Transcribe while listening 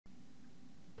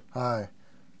Hi.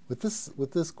 With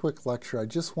this quick lecture, I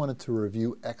just wanted to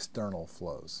review external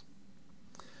flows.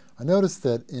 I noticed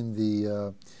that in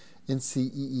the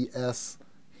NCEES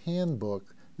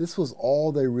handbook, this was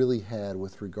all they really had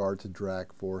with regard to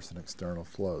drag force and external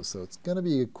flows. So it's going to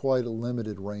be quite a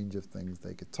limited range of things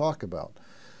they could talk about.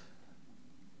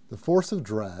 The force of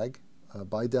drag,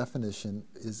 by definition,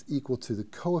 is equal to the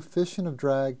coefficient of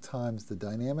drag times the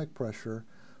dynamic pressure,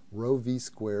 rho v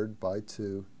squared by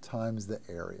 2 times the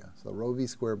area. So rho v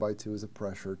squared by 2 is a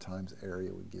pressure times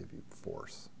area would give you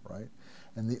force, right?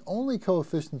 And the only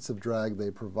coefficients of drag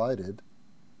they provided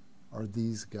are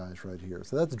these guys right here.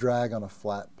 So that's drag on a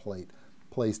flat plate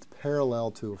placed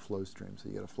parallel to a flow stream. So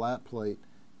you got a flat plate,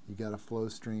 you got a flow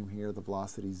stream here, the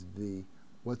velocity's v.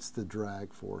 What's the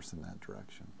drag force in that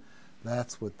direction?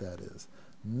 That's what that is.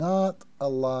 Not a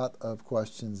lot of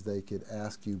questions they could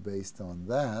ask you based on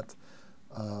that.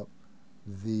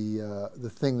 The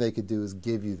thing they could do is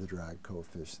give you the drag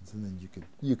coefficients, and then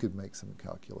you could make some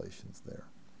calculations there.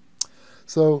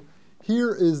 So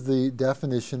here is the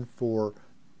definition for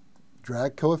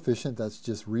drag coefficient. That's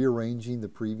just rearranging the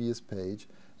previous page,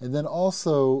 and then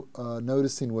also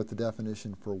noticing what the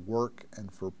definition for work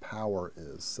and for power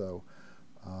is. So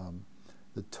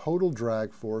the total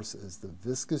drag force is the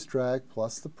viscous drag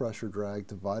plus the pressure drag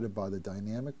divided by the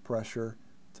dynamic pressure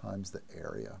times the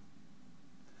area.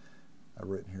 I've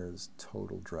written here as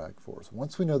total drag force.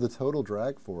 Once we know the total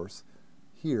drag force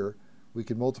here, we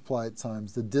can multiply it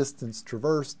times the distance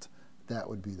traversed. That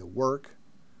would be the work.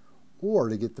 Or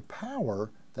to get the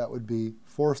power, that would be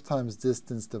force times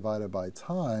distance divided by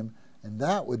time, and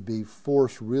that would be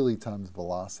force really times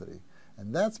velocity.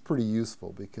 And that's pretty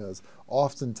useful because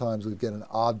oftentimes we get an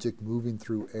object moving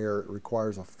through air. It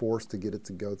requires a force to get it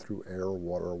to go through air or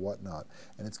water or whatnot.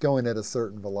 And it's going at a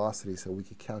certain velocity, so we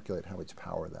could calculate how much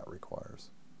power that requires.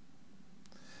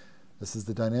 This is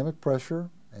the dynamic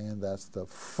pressure, and that's the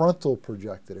frontal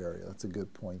projected area. That's a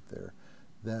good point there.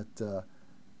 That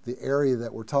the area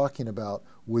that we're talking about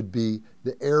would be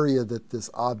the area that this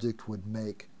object would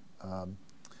make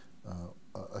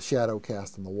a shadow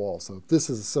cast on the wall. So if this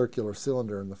is a circular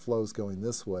cylinder and the flow is going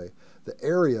this way, the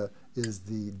area is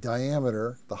the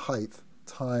diameter, the height,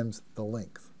 times the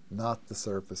length, not the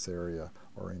surface area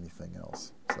or anything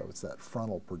else. So it's that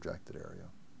frontal projected area.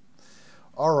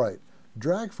 All right,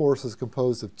 drag force is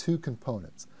composed of two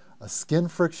components, a skin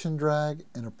friction drag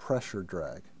and a pressure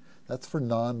drag. That's for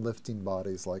non-lifting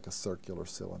bodies like a circular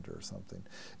cylinder or something.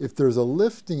 If there's a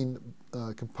lifting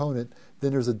component,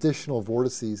 then there's additional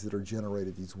vortices that are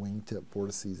generated, these wingtip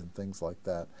vortices and things like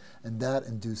that. And that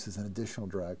induces an additional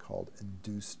drag called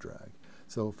induced drag.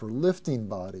 So for lifting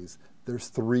bodies, there's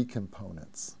 3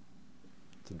 components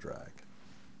to drag.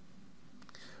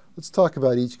 Let's talk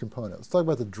about each component. Let's talk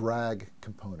about the drag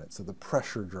component, so the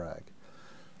pressure drag.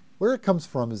 Where it comes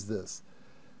from is this.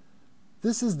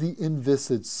 This is the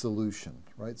inviscid solution,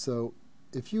 right? So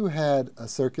if you had a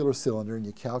circular cylinder and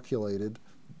you calculated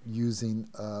using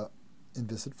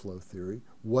inviscid flow theory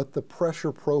what the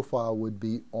pressure profile would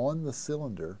be on the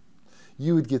cylinder,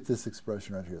 you would get this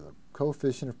expression right here. The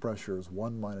coefficient of pressure is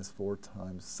 1 minus 4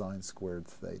 times sine squared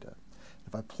theta.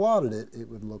 If I plotted it, it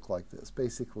would look like this,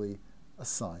 basically a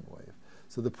sine wave.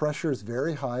 So the pressure is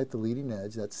very high at the leading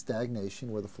edge. That's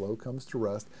stagnation, where the flow comes to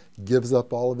rest, gives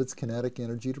up all of its kinetic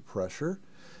energy to pressure.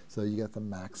 So you get the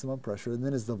maximum pressure. And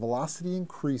then as the velocity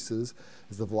increases,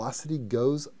 as the velocity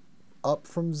goes up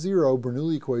from 0,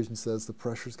 Bernoulli equation says the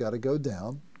pressure's got to go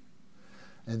down.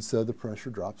 And so the pressure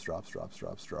drops.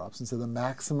 And so the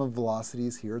maximum velocity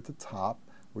is here at the top,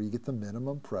 where you get the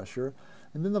minimum pressure.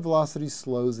 And then the velocity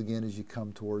slows again as you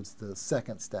come towards the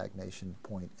second stagnation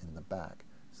point in the back.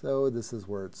 So this is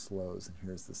where it slows, and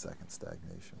here's the second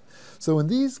stagnation. So when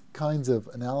these kinds of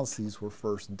analyses were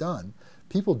first done,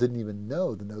 people didn't even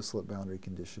know the no-slip boundary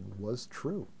condition was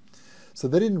true. So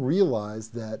they didn't realize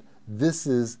that this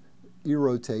is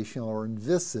irrotational or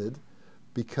inviscid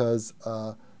because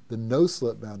the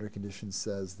no-slip boundary condition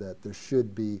says that there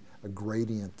should be a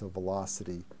gradient of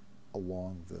velocity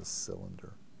along this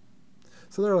cylinder.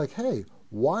 So they're like, hey,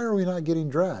 why are we not getting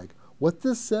drag? What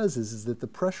this says is that the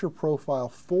pressure profile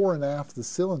fore and aft the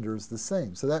cylinder is the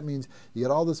same. So that means you get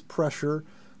all this pressure,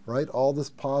 right? All this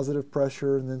positive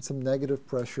pressure and then some negative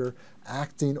pressure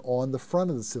acting on the front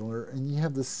of the cylinder, and you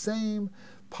have the same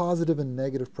positive and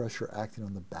negative pressure acting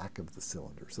on the back of the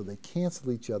cylinder. So they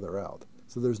cancel each other out.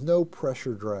 So there's no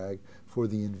pressure drag for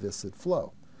the inviscid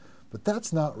flow. But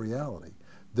that's not reality.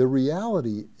 The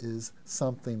reality is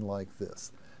something like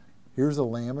this. Here's a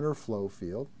laminar flow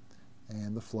field.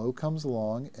 And the flow comes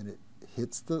along and it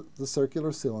hits the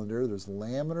circular cylinder. There's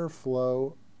laminar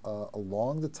flow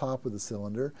along the top of the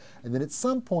cylinder, and then at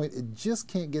some point it just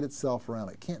can't get itself around.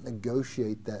 It can't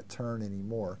negotiate that turn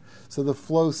anymore. So the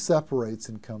flow separates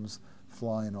and comes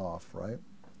flying off, right?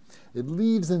 It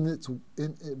leaves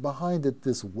behind it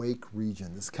this wake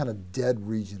region, this kind of dead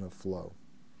region of flow.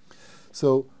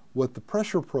 So what the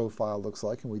pressure profile looks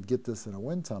like, and we'd get this in a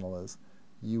wind tunnel, is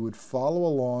you would follow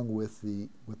along with the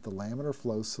laminar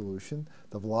flow solution.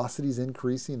 The velocity is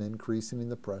increasing, and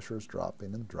the pressure is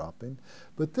dropping and dropping.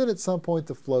 But then at some point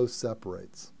the flow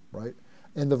separates, right?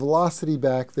 And the velocity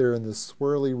back there in this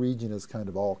swirly region is kind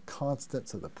of all constant,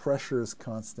 so the pressure is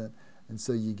constant, and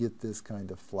so you get this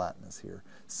kind of flatness here.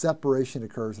 Separation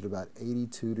occurs at about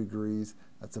 82 degrees.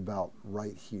 That's about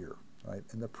right here, right?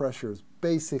 And the pressure is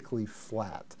basically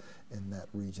flat in that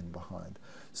region behind.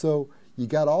 So you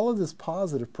got all of this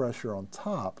positive pressure on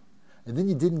top, and then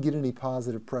you didn't get any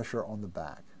positive pressure on the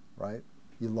back, right?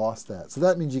 You lost that. So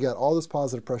that means you got all this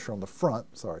positive pressure on the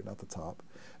front, sorry, not the top,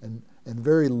 and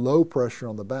very low pressure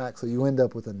on the back, so you end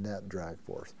up with a net drag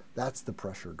force. That's the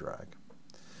pressure drag.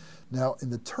 Now, in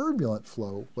the turbulent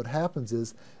flow, what happens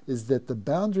is that the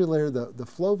boundary layer, the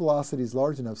flow velocity is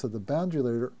large enough so the boundary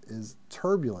layer is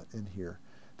turbulent in here.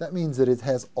 That means that it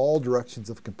has all directions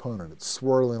of component. It's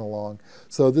swirling along.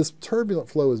 So this turbulent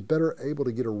flow is better able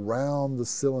to get around the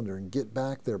cylinder and get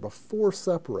back there before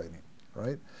separating,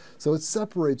 right? So it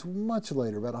separates much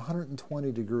later, about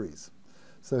 120 degrees.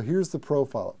 So here's the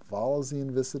profile. It follows the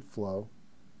inviscid flow,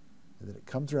 and then it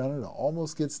comes around and it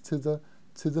almost gets to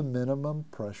the minimum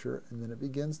pressure, and then it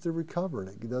begins to recover. And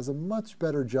it does a much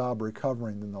better job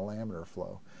recovering than the laminar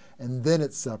flow. And then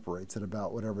it separates at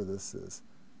about whatever this is.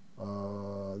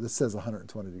 This says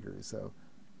 120 degrees, so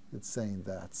it's saying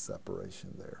that's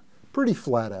separation there. Pretty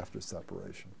flat after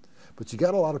separation. But you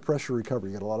got a lot of pressure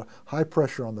recovery. You got a lot of high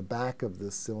pressure on the back of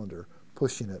this cylinder,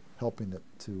 pushing it, helping it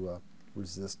to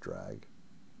resist drag.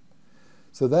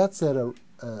 So that's at a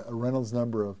Reynolds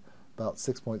number of about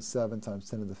 6.7 times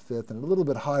 10 to the fifth, and a little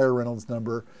bit higher Reynolds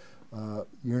number.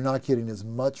 You're not getting as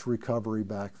much recovery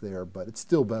back there, but it's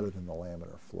still better than the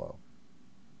laminar flow.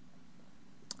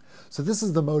 So this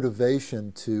is the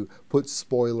motivation to put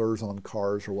spoilers on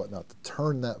cars or whatnot, to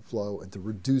turn that flow and to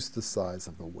reduce the size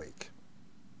of the wake.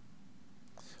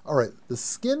 All right, the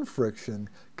skin friction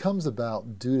comes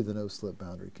about due to the no-slip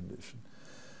boundary condition.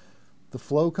 The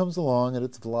flow comes along at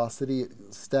its velocity,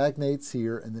 it stagnates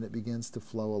here, and then it begins to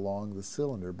flow along the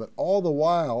cylinder. But all the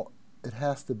while, it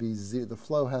has to be the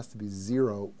flow has to be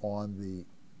zero on the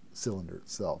cylinder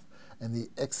itself. And the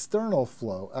external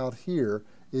flow out here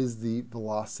is the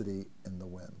velocity in the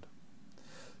wind.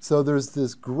 So there's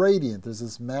this gradient, there's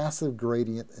this massive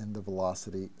gradient in the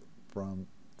velocity from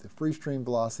the free stream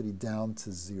velocity down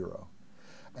to zero.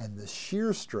 And the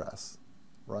shear stress,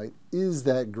 right, is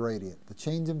that gradient, the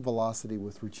change in velocity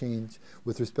with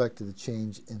respect to the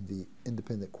change in the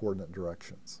independent coordinate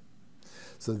directions.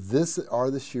 So this are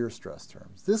the shear stress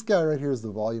terms. This guy right here is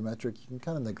the volumetric. You can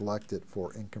kind of neglect it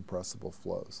for incompressible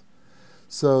flows.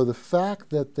 So the fact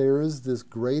that there is this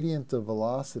gradient of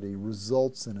velocity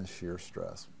results in a shear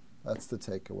stress. That's the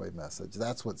takeaway message.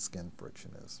 That's what skin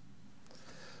friction is.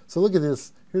 So look at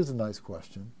this. Here's a nice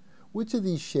question. Which of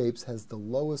these shapes has the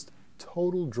lowest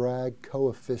total drag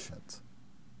coefficient,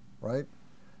 right?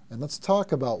 And let's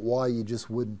talk about why you just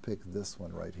wouldn't pick this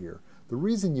one right here. The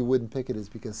reason you wouldn't pick it is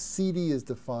because CD is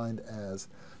defined as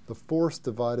the force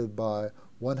divided by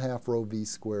 1/2 rho v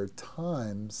squared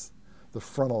times the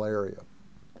frontal area,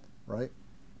 right?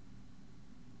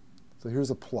 So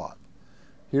here's a plot.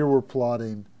 Here we're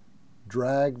plotting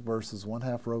drag versus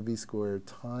 1/2 rho v squared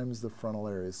times the frontal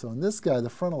area. So in this guy, the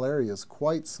frontal area is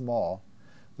quite small.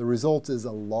 The result is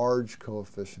a large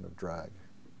coefficient of drag.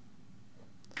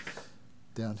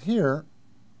 Down here,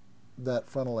 that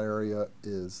frontal area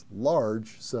is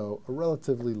large, so a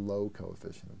relatively low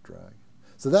coefficient of drag.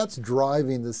 So that's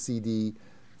driving the CD.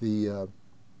 The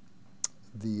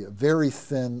very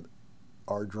thin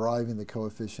are driving the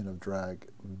coefficient of drag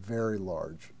very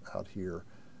large out here.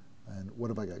 And what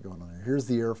have I got going on here? Here's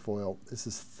the airfoil. This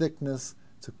is thickness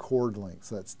to chord length.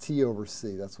 So that's T over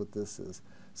C. That's what this is.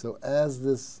 So as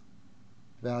this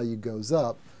value goes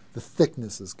up, the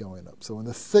thickness is going up. So when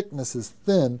the thickness is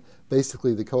thin,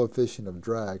 basically the coefficient of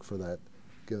drag for that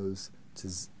goes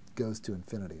to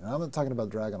infinity. And I'm not talking about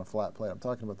drag on a flat plate. I'm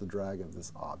talking about the drag of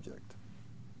this object.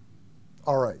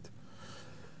 All right.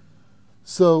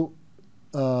 So,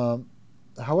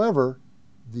 however,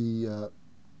 the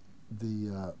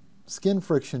skin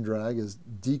friction drag is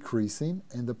decreasing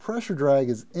and the pressure drag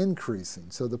is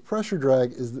increasing. So the pressure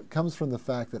drag comes from the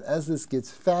fact that as this gets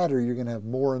fatter, you're going to have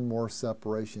more and more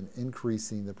separation,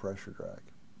 increasing the pressure drag.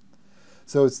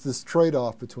 So it's this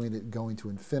trade-off between it going to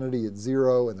infinity at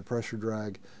 0 and the pressure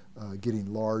drag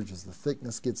getting large as the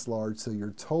thickness gets large. So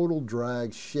your total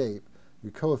drag shape,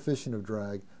 your coefficient of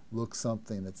drag, looks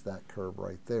something, it's that curve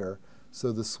right there.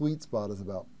 So the sweet spot is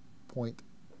about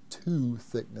 0.2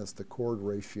 thickness to chord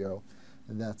ratio,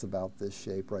 and that's about this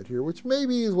shape right here, which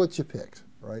maybe is what you picked,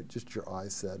 right? Just your eye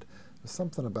said. There's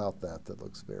something about that that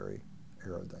looks very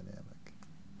aerodynamic.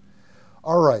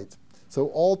 All right, so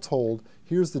all told,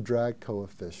 here's the drag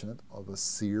coefficient of a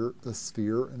sphere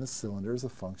and a cylinder as a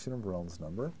function of Reynolds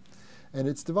number, and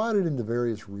it's divided into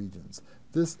various regions.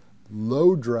 This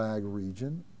low drag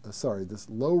region, this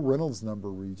low Reynolds number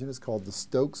region is called the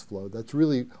Stokes flow. That's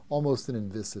really almost an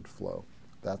inviscid flow.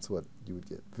 That's what you would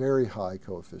get, very high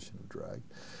coefficient of drag.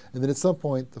 And then at some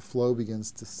point, the flow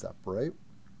begins to separate,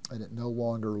 and it no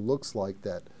longer looks like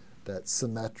that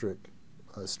symmetric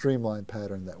streamline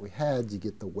pattern that we had. You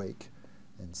get the wake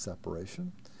and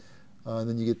separation. And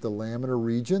then you get the laminar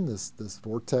region, this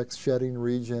vortex shedding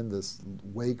region, this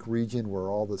wake region where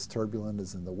all this turbulent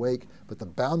is in the wake, but the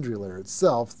boundary layer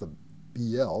itself, the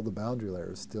BL, the boundary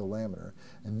layer, is still laminar.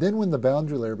 And then when the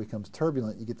boundary layer becomes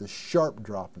turbulent, you get the sharp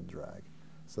drop in drag.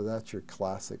 So that's your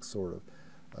classic sort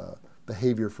of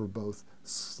behavior for both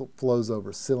flows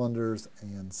over cylinders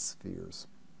and spheres.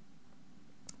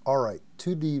 All right,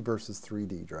 2D versus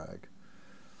 3D drag.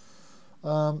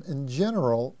 In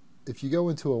general, if you go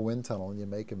into a wind tunnel and you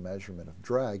make a measurement of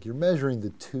drag, you're measuring the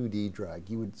 2D drag.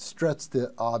 You would stretch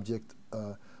the object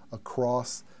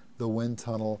across the wind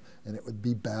tunnel, and it would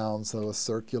be bound, so a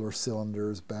circular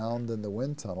cylinder is bound in the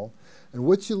wind tunnel. And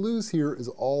what you lose here is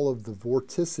all of the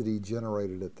vorticity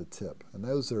generated at the tip, and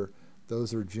those are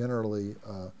generally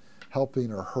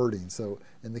helping or hurting. So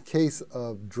in the case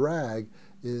of drag,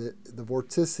 the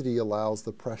vorticity allows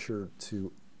the pressure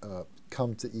to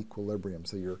come to equilibrium.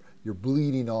 So you're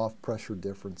bleeding off pressure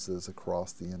differences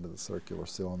across the end of the circular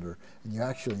cylinder, and you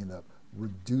actually end up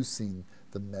reducing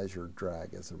the measured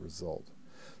drag as a result.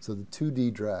 So the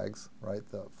 2D drags, right,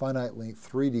 the finite length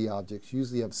 3D objects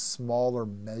usually have smaller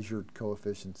measured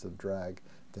coefficients of drag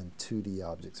than 2D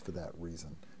objects for that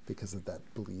reason, because of that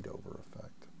bleed over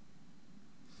effect.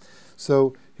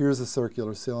 So here's a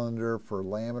circular cylinder. For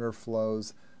laminar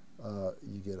flows,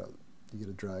 you get a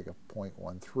drag of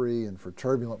 0.13, and for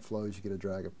turbulent flows, you get a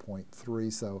drag of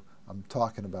 0.3. So I'm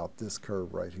talking about this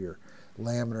curve right here.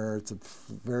 Laminar, it's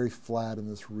very flat in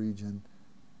this region,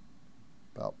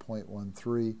 about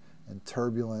 0.13, and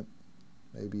turbulent,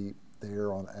 maybe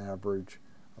there on average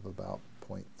of about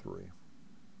 0.3.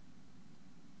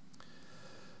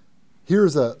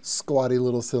 Here's a squatty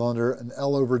little cylinder, an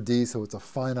L over D, so it's a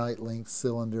finite length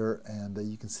cylinder, and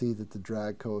you can see that the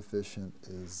drag coefficient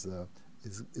is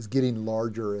getting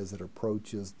larger as it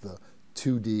approaches the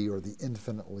 2D or the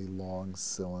infinitely long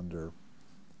cylinder.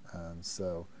 And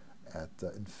so at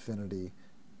infinity,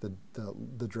 the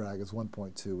drag is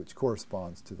 1.2, which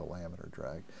corresponds to the laminar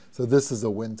drag. So this is a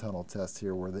wind tunnel test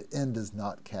here where the end is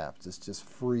not capped. It's just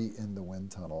free in the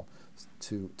wind tunnel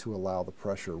to allow the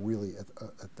pressure really at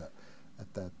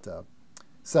that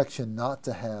section not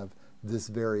to have this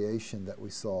variation that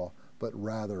we saw, but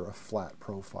rather a flat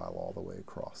profile all the way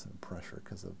across in pressure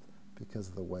because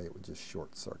of the way it would just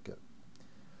short circuit.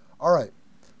 All right,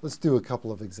 let's do a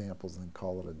couple of examples and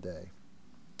call it a day.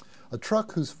 A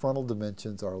truck whose frontal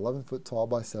dimensions are 11 foot tall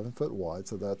by 7 foot wide,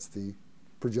 so that's the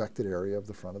projected area of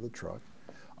the front of the truck,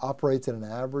 operates at an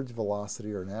average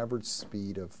velocity or an average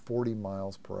speed of 40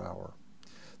 miles per hour.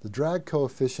 The drag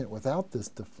coefficient without this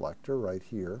deflector right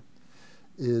here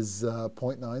is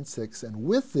 0.96, and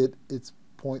with it, it's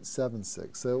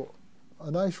 0.76. So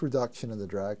a nice reduction in the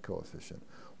drag coefficient.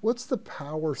 What's the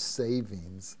power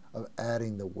savings of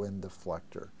adding the wind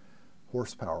deflector,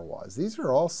 horsepower-wise? These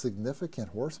are all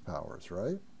significant horsepowers,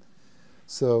 right?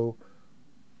 So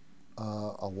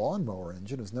a lawnmower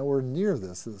engine is nowhere near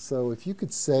this. So if you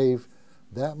could save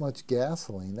that much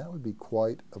gasoline, that would be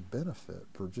quite a benefit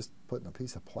for just putting a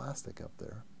piece of plastic up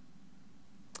there.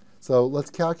 So let's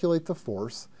calculate the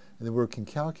force, and then we can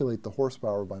calculate the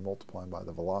horsepower by multiplying by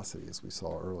the velocity, as we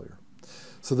saw earlier.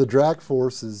 So the drag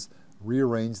force is,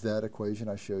 rearrange that equation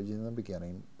I showed you in the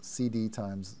beginning, CD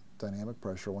times dynamic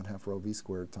pressure, 1/2 rho v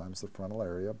squared times the frontal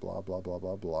area, blah, blah, blah,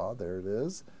 blah, blah. There it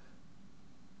is.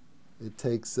 It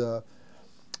takes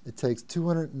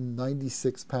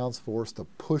 296 pounds force to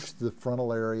push the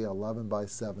frontal area 11 by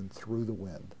 7 through the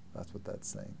wind. That's what that's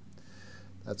saying.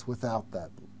 That's without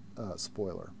that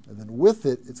spoiler. And then with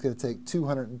it, it's going to take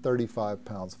 235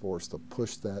 pounds force to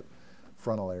push that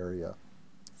frontal area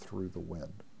through the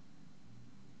wind.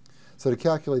 So to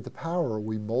calculate the power,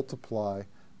 we multiply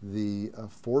the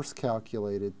force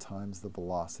calculated times the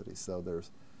velocity. So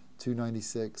there's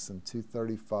 296 and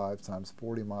 235 times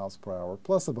 40 miles per hour,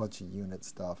 plus a bunch of unit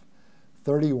stuff,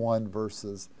 31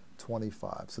 versus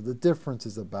 25. So the difference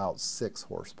is about 6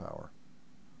 horsepower.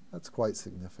 That's quite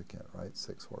significant, right?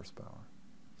 6 horsepower.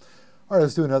 All right,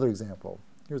 let's do another example.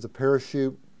 Here's a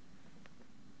parachute.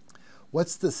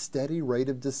 What's the steady rate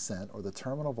of descent or the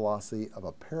terminal velocity of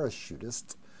a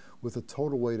parachutist with a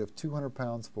total weight of 200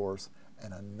 pounds force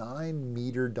and a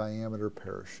 9-meter diameter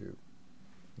parachute?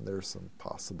 And there's some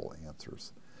possible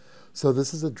answers. So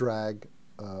this is a drag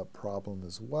problem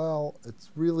as well. It's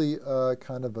really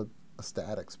kind of a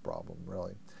statics problem,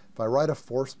 really. If I write a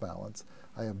force balance,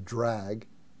 I have drag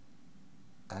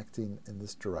acting in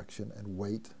this direction and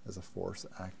weight as a force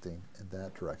acting in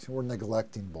that direction. We're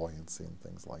neglecting buoyancy and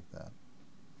things like that.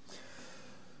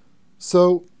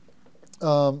 So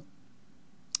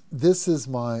this is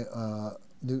my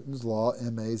Newton's law,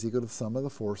 ma is equal to the sum of the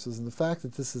forces, and the fact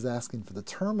that this is asking for the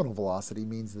terminal velocity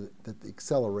means that the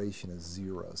acceleration is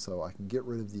 0, so I can get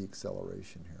rid of the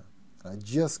acceleration here. And I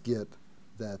just get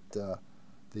that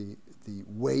the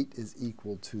weight is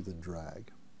equal to the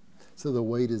drag. So the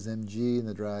weight is mg and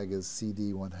the drag is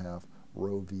cd 1/2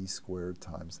 rho v squared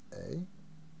times a.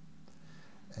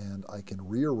 And I can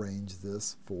rearrange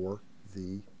this for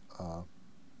the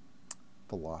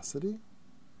velocity.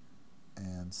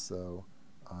 And so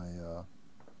I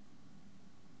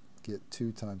get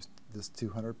 2 times this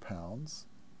 200 pounds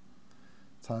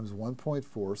times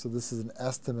 1.4. So this is an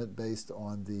estimate based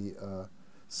on the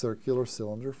circular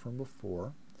cylinder from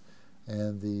before,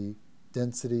 and the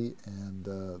density and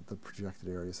the projected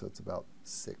area, so it's about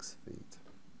 6 feet.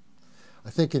 I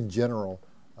think in general,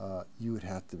 you would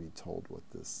have to be told what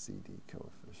this CD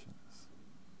coefficient is,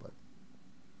 but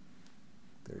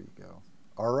there you go.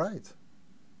 All right.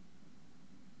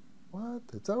 What?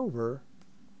 It's over?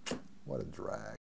 What a drag.